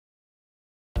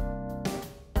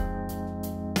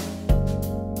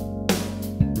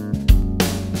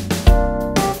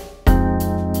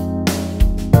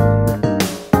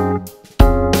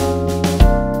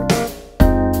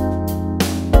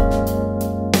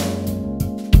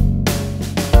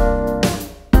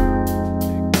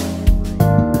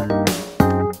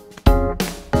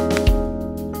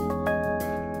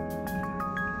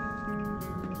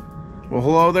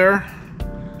hello there.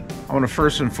 I want to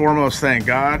first and foremost thank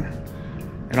God,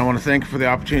 and I want to thank you for the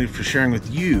opportunity for sharing with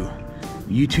you,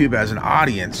 YouTube as an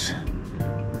audience,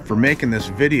 for making this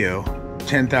video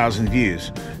 10,000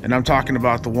 views. And I'm talking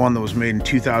about the one that was made in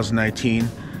 2019.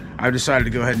 I decided to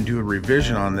go ahead and do a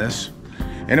revision on this,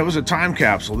 and it was a time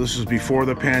capsule. This was before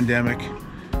the pandemic,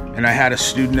 and I had a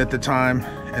student at the time,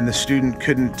 and the student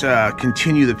couldn't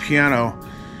continue the piano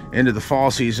into the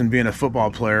fall season, being a football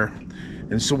player.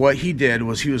 And so what he did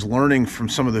was he was learning from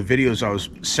some of the videos I was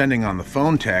sending on the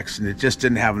phone text, and it just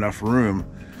didn't have enough room.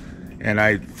 And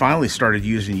I finally started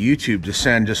using YouTube to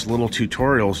send just little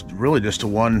tutorials, really just to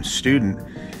one student.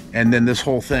 And then this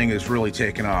whole thing is really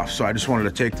taken off. So I just wanted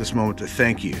to take this moment to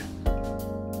thank you.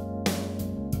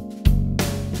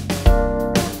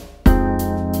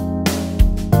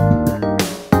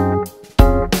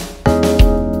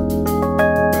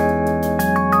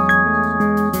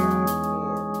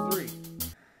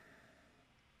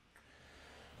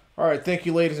 All right, thank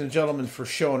you, ladies and gentlemen, for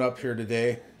showing up here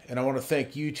today. And I want to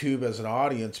thank YouTube as an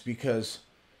audience, because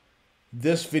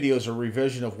this video is a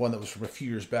revision of one that was from a few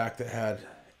years back that had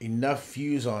enough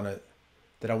views on it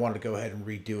that I wanted to go ahead and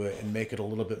redo it and make it a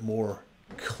little bit more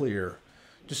clear,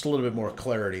 just a little bit more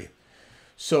clarity.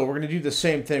 So we're going to do the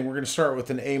same thing. We're going to start with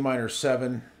an A minor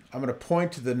 7. I'm going to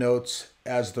point to the notes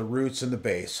as the roots and the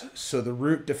bass. So the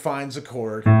root defines a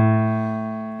chord.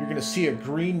 You're going to see a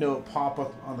green note pop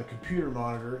up on the computer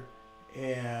monitor,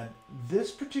 and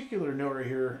this particular note right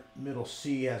here, middle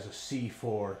C, has a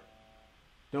C4.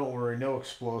 Don't worry, no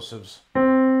explosives.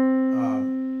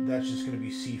 That's just going to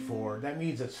be C4. That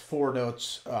means it's 4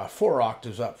 notes, 4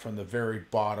 octaves up from the very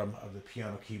bottom of the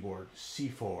piano keyboard,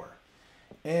 C4.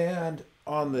 And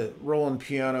on the Roland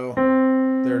piano,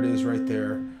 there it is right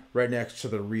there, right next to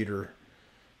the reader,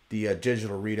 the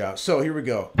digital readout. So here we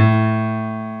go.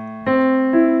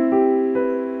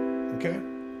 Okay,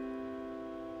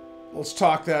 let's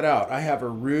talk that out. I have a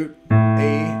root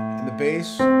A in the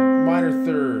bass, minor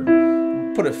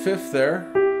 3rd. Put a 5th there.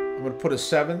 I'm going to put a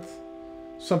 7th.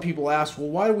 Some people ask, well,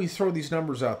 why do we throw these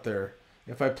numbers out there?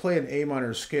 If I play an A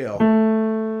minor scale,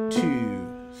 2, 3,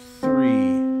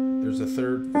 there's a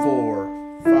 3rd,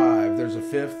 4, 5, there's a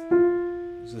 5th,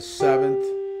 there's a 7th.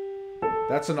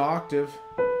 That's an octave,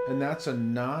 and that's a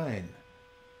 9.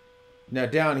 Now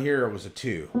down here it was a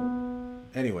 2.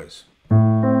 Anyways, a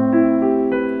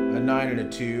 9 and a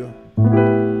 2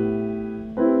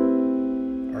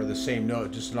 are the same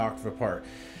note, just an octave apart.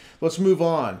 Let's move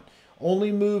on.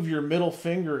 Only move your middle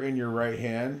finger in your right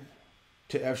hand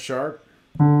to F sharp.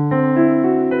 Okay,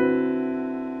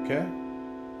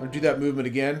 I'm going to do that movement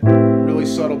again. Really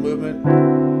subtle movement.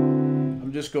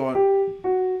 I'm just going.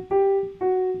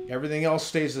 Everything else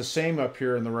stays the same up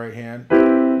here in the right hand.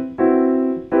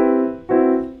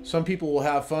 Some people will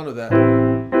have fun with that.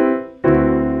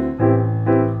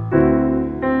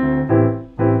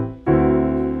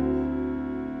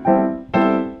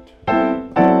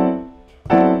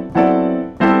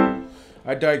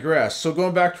 I digress. So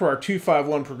going back to our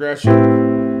 2-5-1 progression.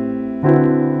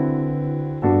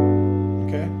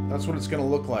 Okay, that's what it's going to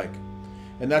look like.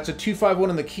 And that's a 2-5-1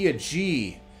 in the key of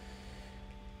G.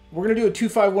 We're going to do a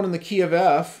 2-5-1 in the key of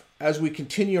F as we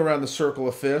continue around the circle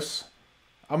of fifths.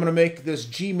 I'm going to make this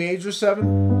G major 7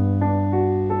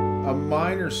 a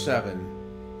minor 7.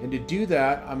 And to do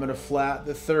that, I'm going to flat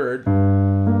the 3rd.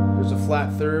 There's a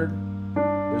flat 3rd.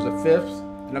 There's a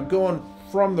 5th. And I'm going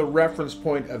from the reference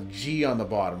point of G on the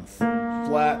bottom.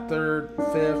 Flat 3rd,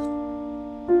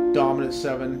 5th, dominant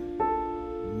 7,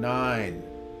 9.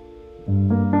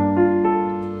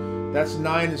 That's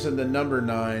 9 is in the number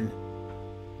 9,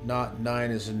 not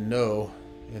 9 is in no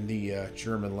in the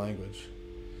German language.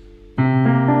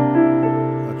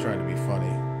 I'm not trying to be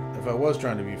funny. If I was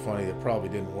trying to be funny, it probably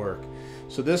didn't work.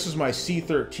 So this is my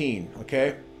C13,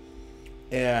 okay?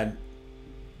 And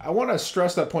I want to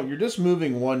stress that point. You're just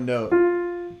moving one note.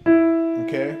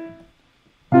 Okay?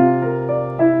 When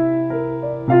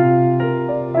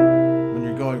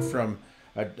you're going from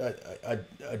a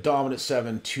dominant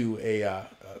 7 to a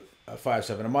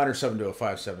 5-7, a minor 7 to a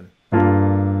 5-7.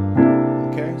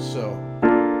 Okay, so.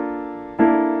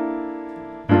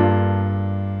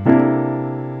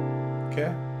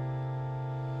 Okay?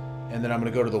 And then I'm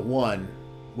going to go to the 1,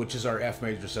 which is our F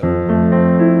major 7.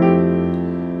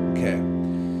 Okay.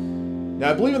 Now,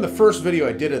 I believe in the first video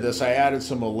I did of this, I added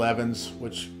some 11s,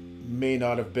 which may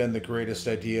not have been the greatest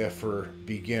idea for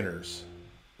beginners.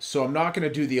 So I'm not going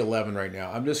to do the 11 right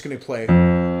now. I'm just going to play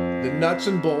the nuts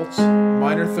and bolts,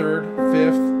 minor 3rd,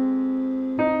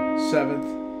 5th, 7th,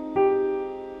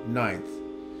 9th.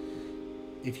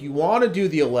 If you want to do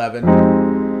the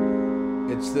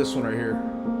 11, it's this one right here.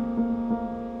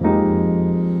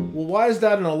 why is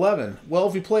that an 11? Well,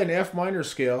 if we play an F minor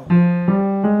scale,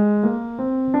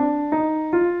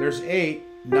 there's 8,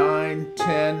 9,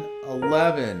 10,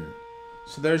 11.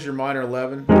 So there's your minor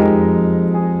 11.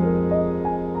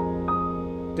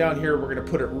 Down here, we're going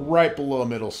to put it right below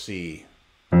middle C.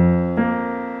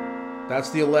 That's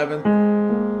the 11th.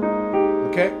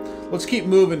 Okay, let's keep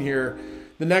moving here.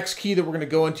 The next key that we're going to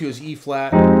go into is E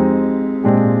flat.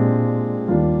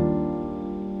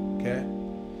 Okay,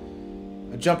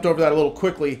 I jumped over that a little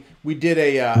quickly. We did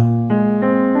a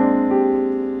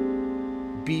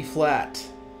B flat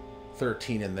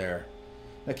 13 in there.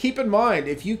 Now keep in mind,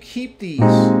 if you keep these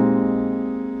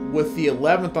with the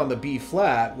 11th on the B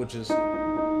flat, which is,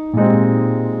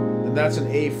 then that's an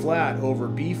A flat over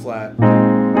B flat.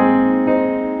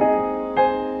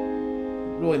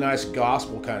 Really nice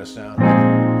gospel kind of sound.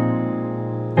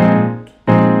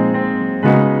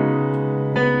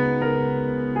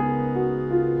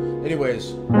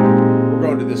 Anyways, we're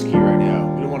going to this key right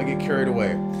now. We don't want to get carried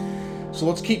away. So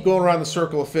let's keep going around the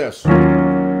circle of fifths. We're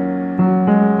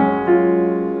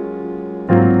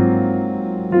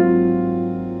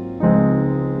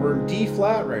in D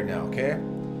flat right now, okay?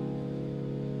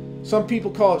 Some people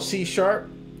call it C sharp.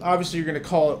 Obviously, you're going to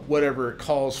call it whatever it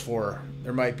calls for.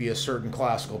 There might be a certain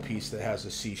classical piece that has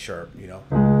a C sharp, you know.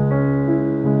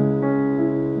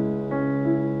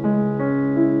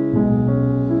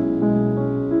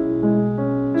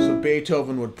 So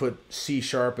Beethoven would put C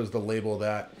sharp as the label of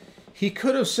that. He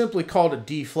could have simply called it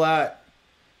D flat,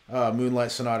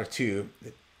 Moonlight Sonata 2,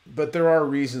 but there are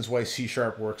reasons why C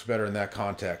sharp works better in that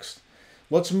context.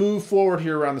 Let's move forward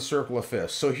here around the circle of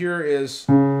fifths. So here is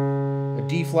a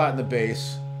D flat in the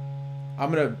bass.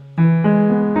 I'm gonna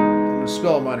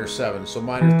spell a minor 7, so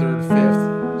minor 3rd,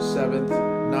 5th, 7th,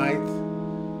 9th.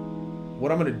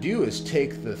 What I'm going to do is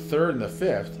take the 3rd and the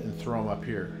 5th and throw them up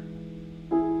here.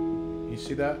 You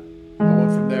see that? I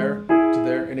went from there to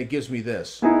there, and it gives me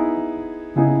this.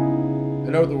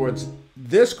 In other words,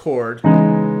 this chord,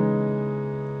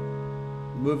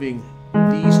 moving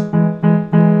these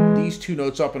two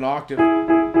notes up an octave,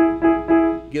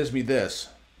 gives me this.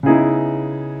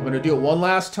 I'm going to do it one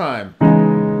last time.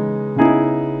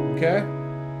 Okay,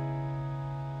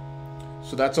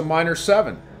 so that's a minor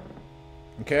 7.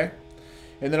 Okay,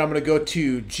 and then I'm going to go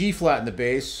to G flat in the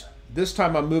bass. This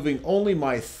time I'm moving only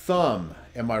my thumb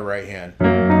and my right hand.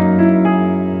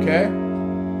 Okay,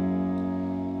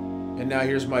 and now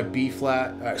here's my B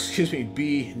flat,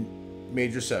 B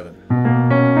major 7.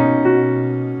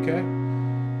 Okay,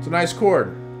 it's a nice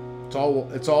chord.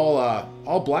 It's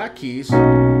all black keys. You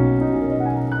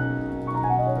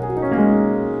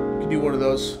can do one of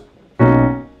those.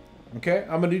 Okay,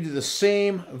 I'm going to do the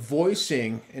same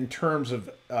voicing in terms of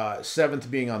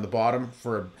 7th being on the bottom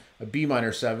for a B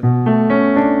minor 7.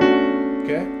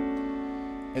 Okay,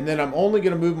 and then I'm only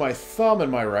going to move my thumb in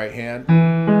my right hand.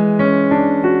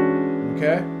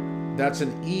 Okay, that's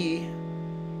an E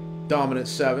dominant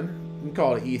 7. You can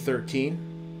call it E13.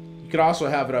 You could also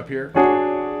have it up here. I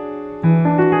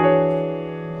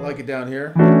like it down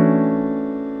here.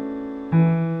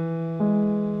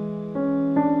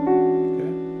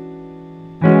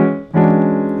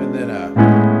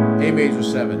 A major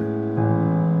 7.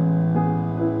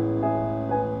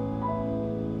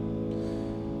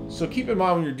 So keep in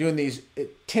mind when you're doing these,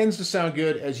 it tends to sound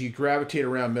good as you gravitate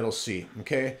around middle C.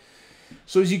 Okay,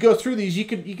 so as you go through these, you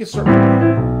can start.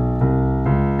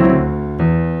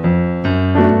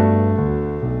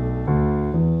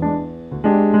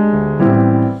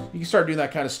 You can start doing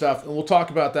that kind of stuff, and we'll talk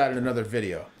about that in another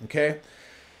video. Okay.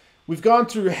 We've gone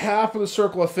through half of the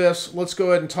circle of fifths. Let's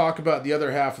go ahead and talk about the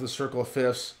other half of the circle of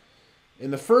fifths.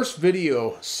 In the first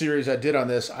video series I did on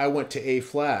this, I went to A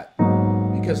flat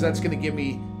because that's going to give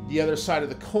me the other side of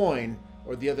the coin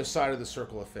or the other side of the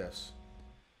circle of fifths.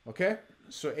 Okay,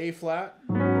 so A flat.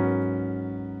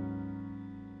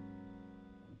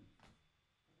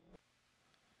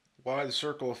 Why the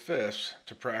circle of fifths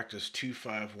to practice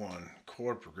 2-5-1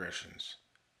 chord progressions?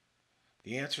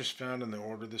 The answer is found in the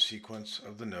order of the sequence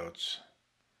of the notes.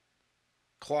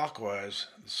 Clockwise,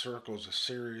 the circle is a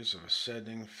series of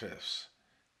ascending fifths.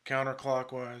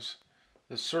 Counterclockwise,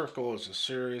 the circle is a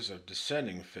series of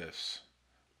descending fifths,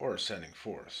 or ascending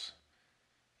fourths.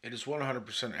 It is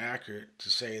 100% accurate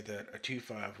to say that a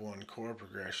 2-5-1 chord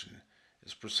progression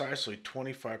is precisely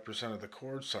 25% of the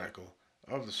chord cycle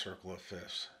of the circle of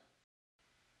fifths.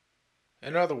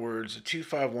 In other words, a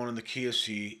 2-5-1 in the key of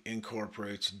C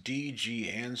incorporates D, G,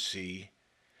 and C.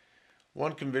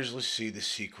 One can visually see the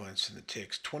sequence, and it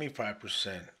takes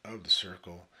 25% of the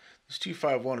circle. This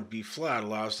 2-5-1 in B flat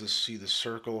allows us to see the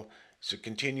circle as a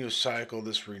continuous cycle of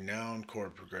this renowned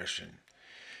chord progression.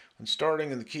 And starting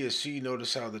in the key of C,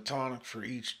 notice how the tonic for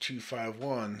each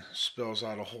 2-5-1 spells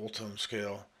out a whole tone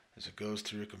scale as it goes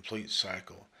through a complete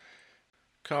cycle.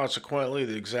 Consequently,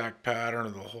 the exact pattern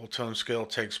of the whole tone scale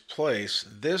takes place,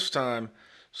 this time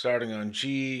starting on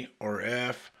G or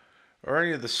F or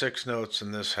any of the 6 notes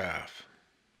in this half.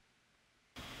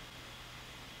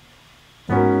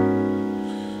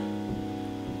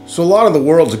 So a lot of the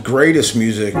world's greatest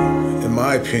music, in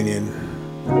my opinion,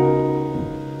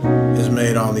 is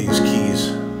made on these keys.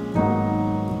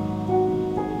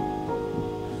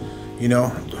 You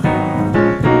know?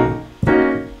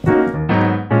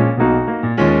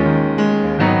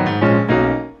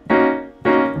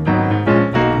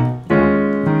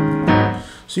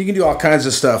 So you can do all kinds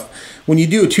of stuff. When you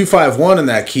do a 2-5-1 in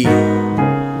that key,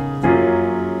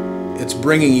 it's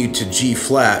bringing you to G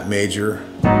flat major.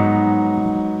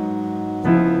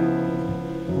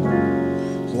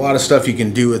 There's a lot of stuff you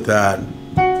can do with that.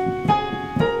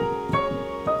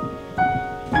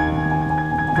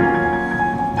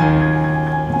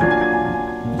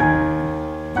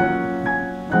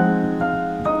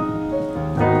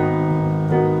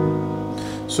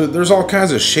 So there's all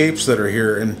kinds of shapes that are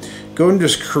here, and go and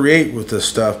just create with this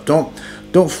stuff. Don't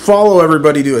follow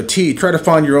everybody to a T. Try to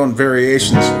find your own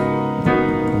variations.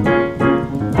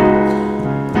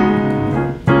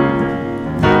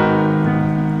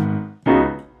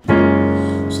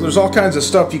 So there's all kinds of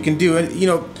stuff you can do, and you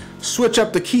know, switch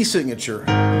up the key signature.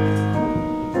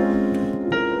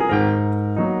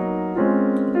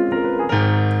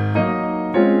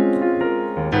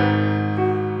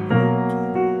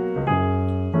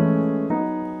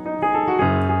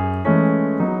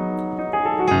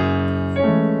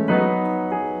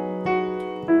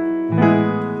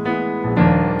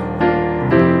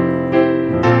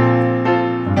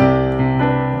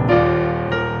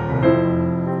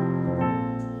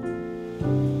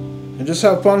 And just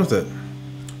have fun with it.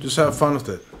 Just have fun with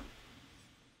it.